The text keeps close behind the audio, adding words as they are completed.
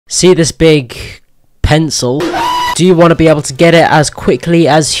See this big pencil? Do you want to be able to get it as quickly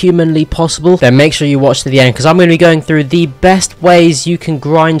as humanly possible? Then make sure you watch to the end, because I'm going to be going through the best ways you can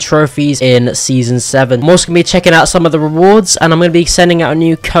grind trophies in Season 7. I'm also going to be checking out some of the rewards, and I'm going to be sending out a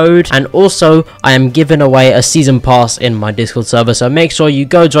new code, and also I am giving away a Season Pass in my Discord server, so make sure you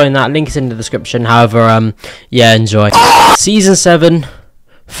go join that. Link is in the description. However, yeah, enjoy. Season 7.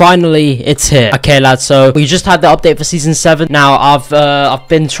 Finally, it's here. Okay, lads, so we just had the update for Season 7. Now, I've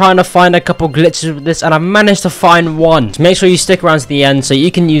been trying to find a couple glitches with this, and I've managed to find one. So make sure you stick around to the end so you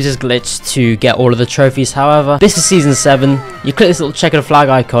can use this glitch to get all of the trophies. However, this is Season 7. You click this little checkered flag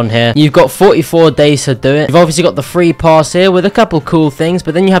icon here. You've got 44 days to do it. You've obviously got the free pass here with a couple cool things,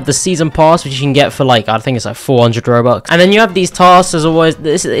 but then you have the Season Pass, which you can get for, like, I think it's like 400 Robux. And then you have these tasks, as always.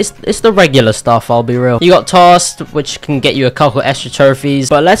 It's the regular stuff, I'll be real. You got tasks, which can get you a couple extra trophies,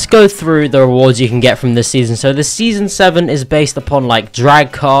 but let's go through the rewards you can get from this season. So this Season 7 is based upon like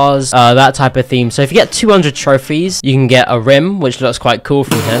drag cars, that type of theme. So if you get 200 trophies, you can get a rim, which looks quite cool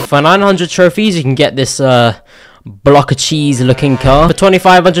from here. For 900 trophies, you can get this block of cheese looking car. For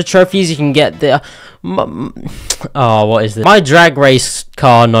 2500 trophies, you can get the oh, what is this? My drag race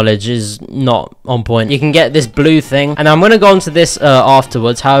car knowledge is not on point. You can get this blue thing, and I'm going to go on to this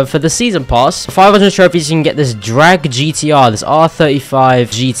afterwards. However, for the Season Pass, for 500 trophies, you can get this drag GTR, this R35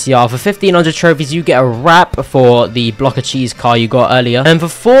 GTR. For 1500 trophies, you get a wrap for the block of cheese car you got earlier. And for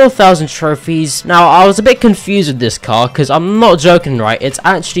 4000 trophies, now I was a bit confused with this car, because I'm not joking, right? It's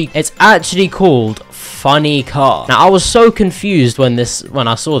actually called Funny Car. Now, I was so confused when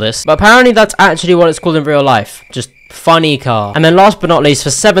I saw this, but apparently that's actually what it's called in real life. Just Funny Car. And then last but not least, for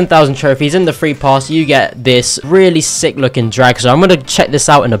 7000 trophies in the free pass, you get this really sick looking drag. So I'm going to check this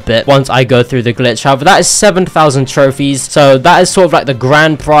out in a bit once I go through the glitch. However, that is 7000 trophies, so that is sort of like the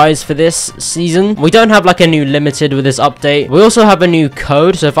grand prize for this season. We don't have like a new limited with this update. We also have a new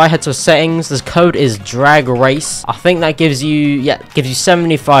code. So if I head to settings, this code is drag race. I think that gives you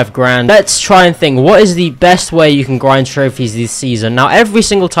 75 grand. Let's try and think, what is the best way you can grind trophies this season? Now, every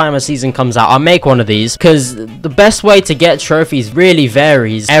single time a season comes out, I make one of these, because the best way to get trophies really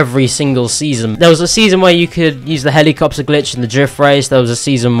varies every single season. There was a season where you could use the helicopter glitch in the drift race. There was a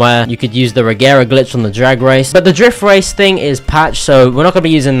season where you could use the Regera glitch on the drag race, but the drift race thing is patched, so we're not going to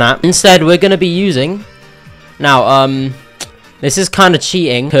be using that. Instead, we're going to be using, now this is kind of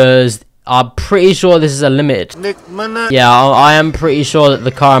cheating, because I'm pretty sure this is a limited. Yeah, I am pretty sure that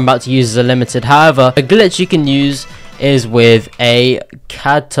the car I'm about to use is a limited. However, a glitch you can use is with a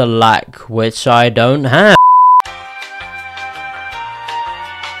Cadillac, which I don't have.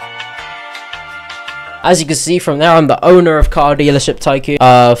 As you can see from there, I'm the owner of car dealership Tycoon.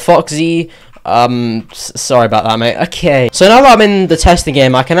 Foxy, sorry about that, mate. Okay, so now that I'm in the testing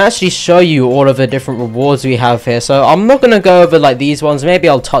game, I can actually show you all of the different rewards we have here. So I'm not gonna go over like these ones. Maybe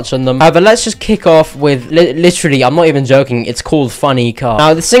I'll touch on them. However, let's just kick off with literally, I'm not even joking, it's called Funny Car.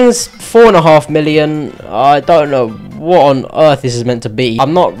 Now this thing's 4.5 million. I don't know what on earth this is meant to be.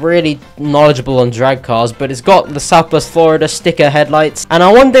 I'm not really knowledgeable on drag cars, but it's got the Southwest Florida sticker headlights. And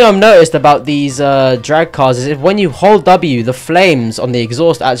one thing I've noticed about these drag cars is if when you hold W, the flames on the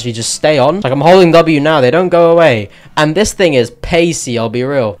exhaust actually just stay on. Like I'm holding W now, they don't go away. And this thing is pacey, I'll be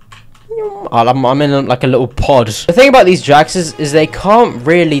real. I'm in like a little pod. The thing about these drags is they can't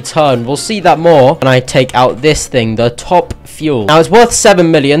really turn. We'll see that more when I take out this thing, the top fuel. Now it's worth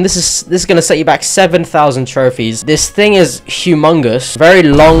 7 million. This is gonna set you back 7000 trophies. This thing is humongous, very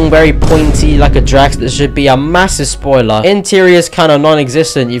long, very pointy, like a drag. That should be a massive spoiler. Interior is kind of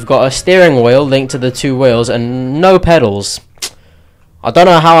non-existent. You've got a steering wheel linked to the two wheels and no pedals. I don't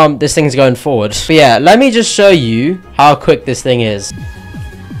know how this thing's going forward. But yeah, let me just show you how quick this thing is.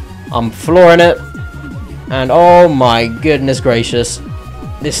 I'm flooring it, and oh my goodness gracious,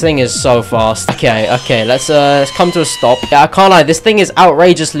 this thing is so fast. Okay, let's come to a stop. Yeah, I can't lie, this thing is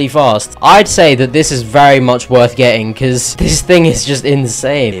outrageously fast. I'd say that this is very much worth getting, because this thing is just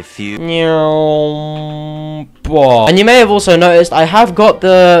insane. And you may have also noticed I have got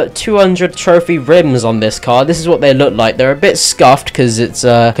the 200 trophy rims on this car. This is what they look like. They're a bit scuffed because it's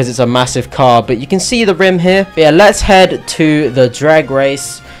a massive car, but you can see the rim here. But yeah, let's head to the drag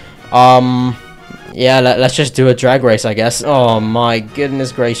race. Yeah, let's just do a drag race, I guess. Oh my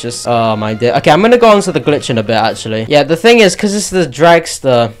goodness gracious. Oh my dear. Okay, I'm gonna go on to the glitch in a bit, actually. Yeah, the thing is, because this is the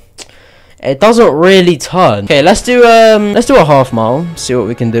dragster, it doesn't really turn. Okay, let's do a half mile. See what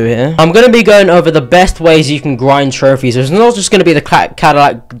we can do here. I'm gonna be going over the best ways you can grind trophies. It's not just gonna be the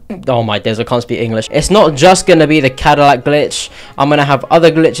Cadillac. Oh my days, I can't speak English. It's not just gonna be the Cadillac glitch. I'm gonna have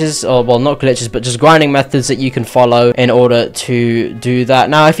other glitches, or well, not glitches, but just grinding methods that you can follow in order to do that.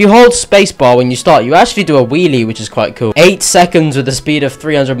 Now, if you hold spacebar when you start, you actually do a wheelie, which is quite cool. 8 seconds with a speed of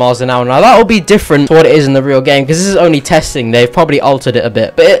 300 miles an hour. Now, that will be different to what it is in the real game, because this is only testing. They've probably altered it a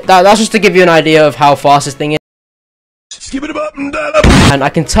bit, but that's just to give you an idea of how fast this thing is. And I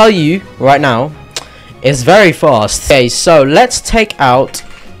can tell you right now, it's very fast. Okay, so let's take out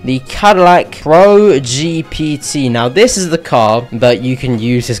the Cadillac Pro GPT. Now, this is the car that you can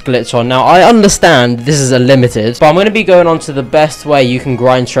use this glitch on. Now, I understand this is a limited, but I'm going to be going on to the best way you can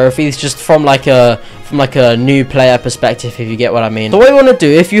grind trophies, just from like a new player perspective, if you get what I mean. So what you want to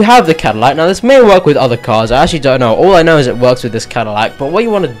do, if you have the Cadillac, now this may work with other cars, I actually don't know. All I know is it works with this Cadillac. But what you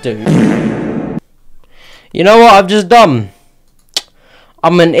want to do, you know what I've just done?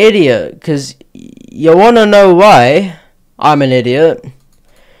 I'm an idiot, because you want to know why I'm an idiot.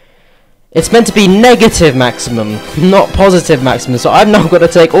 It's meant to be negative maximum, not positive maximum. So I've now got to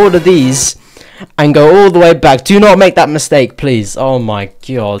take all of these and go all the way back. Do not make that mistake, please. Oh my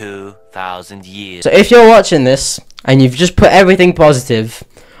god. 2,000 years. So if you're watching this and you've just put everything positive,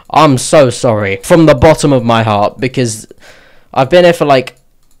 I'm so sorry from the bottom of my heart, because I've been here for like,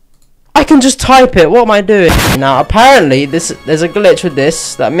 I can just type it. What am I doing? Now, apparently, there's a glitch with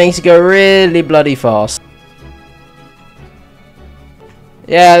this that makes it go really bloody fast.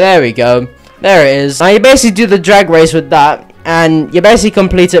 Yeah, there we go. There it is. Now, you basically do the drag race with that, and you basically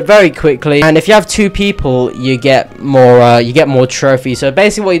complete it very quickly. And if you have 2 people, you get more trophies. So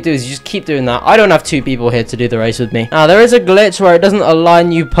basically, what you do is you just keep doing that. I don't have 2 people here to do the race with me. Now, there is a glitch where it doesn't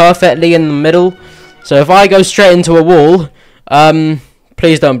align you perfectly in the middle. So if I go straight into a wall,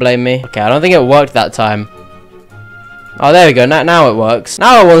 please don't blame me. Okay, I don't think it worked that time. Oh, there we go. Now it works.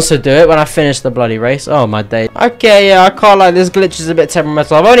 Now it wants to do it when I finish the bloody race. Oh, my day. Okay, yeah, I can't lie. This glitch is a bit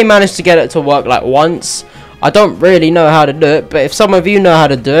temperamental. I've only managed to get it to work like once. I don't really know how to do it, but if some of you know how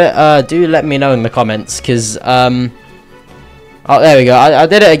to do it, do let me know in the comments, because, oh, there we go. I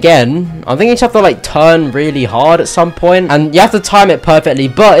did it again. I think you just have to, like, turn really hard at some point, and you have to time it perfectly.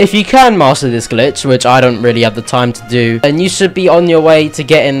 But if you can master this glitch, which I don't really have the time to do, then you should be on your way to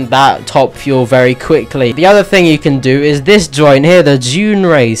getting that top fuel very quickly. The other thing you can do is this joint here, the Dune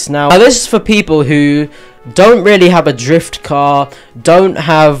race. Now this is for people who don't really have a drift car, don't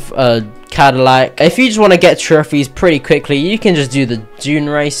have a Cadillac. If you just want to get trophies pretty quickly, you can just do the Dune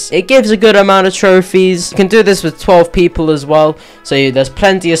race. It gives a good amount of trophies. You can do this with 12 people as well, so there's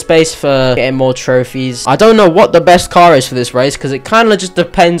plenty of space for getting more trophies. I don't know what the best car is for this race, because it kind of just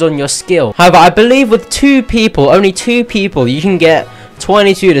depends on your skill. However, I believe with 2 people, only 2 people, you can get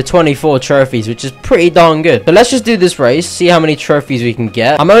 22 to 24 trophies, which is pretty darn good. So let's just do this race, see how many trophies we can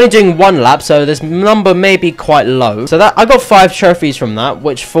get. I'm only doing 1 lap, so this number may be quite low. So that I got 5 trophies from that,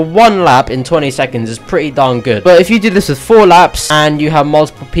 which for 1 lap in 20 seconds is pretty darn good. But if you do this with 4 laps and you have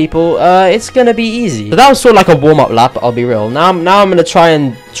multiple people, it's gonna be easy. So that was sort of like a warm-up lap, I'll be real. Now I'm gonna try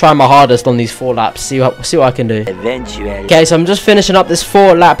my hardest on these 4 laps, see what I can do. Eventually. Okay, so I'm just finishing up this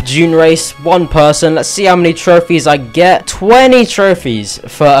 4-lap Dune race, 1 person. Let's see how many trophies I get. 20 trophies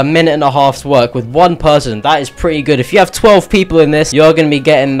for a minute and a half's work with 1 person. That is pretty good. If you have 12 people in this, you're going to be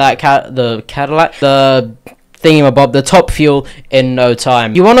getting that the Cadillac, the thingamabob, the top fuel in no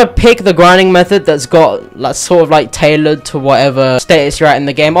time. You want to pick the grinding method that's sort of like tailored to whatever status you're at in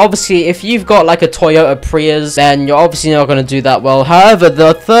the game. Obviously, if you've got like a Toyota Prius, then you're obviously not going to do that well. However,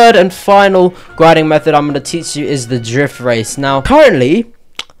 the 3rd and final grinding method I'm going to teach you is the drift race. Now, currently,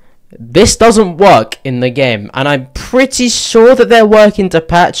 this doesn't work in the game, and I'm pretty sure that they're working to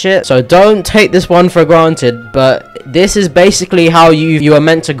patch it, so don't take this one for granted. But this is basically how you are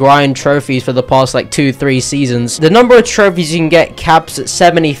meant to grind trophies for the past like 2-3 seasons. The number of trophies you can get caps at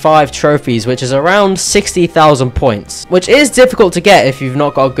 75 trophies, which is around 60,000 points, which is difficult to get if you've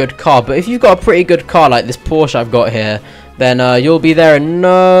not got a good car. But if you've got a pretty good car like this Porsche I've got here, then you'll be there in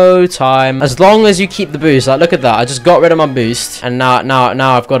no time, as long as you keep the boost. Like, look at that, I just got rid of my boost, and now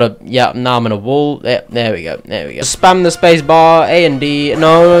I've got a, yeah, now I'm in a wall. There we go. Just spam the space bar, A and D.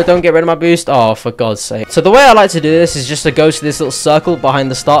 No, don't get rid of my boost. Oh, for God's sake. So the way I like to do this is just to go to this little circle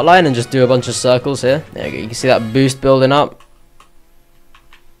behind the start line and just do a bunch of circles here. There you go, you can see that boost building up.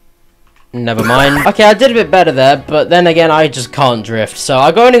 Never mind. Okay, I did a bit better there, but then again, I just can't drift. So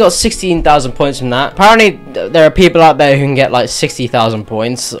I only got 16,000 points from that. Apparently, there are people out there who can get like 60,000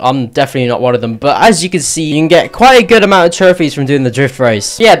 points. I'm definitely not one of them, but as you can see, you can get quite a good amount of trophies from doing the drift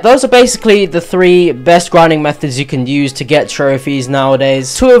race. Yeah, those are basically the 3 best grinding methods you can use to get trophies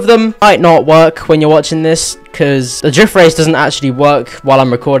nowadays. 2 of them might not work when you're watching this, because the drift race doesn't actually work while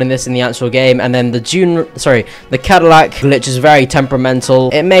I'm recording this in the actual game, and then the Cadillac glitch is very temperamental.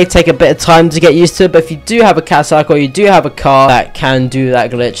 It may take a bit of time to get used to it, but if you do have a Cadillac or you do have a car that can do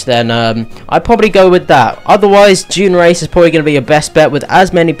that glitch, then I'd probably go with that. Otherwise, June race is probably going to be your best bet with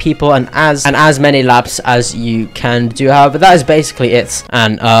as many people and as many laps as you can do. However, that is basically it,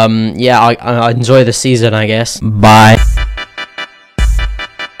 and yeah, I enjoy the season, I guess. Bye.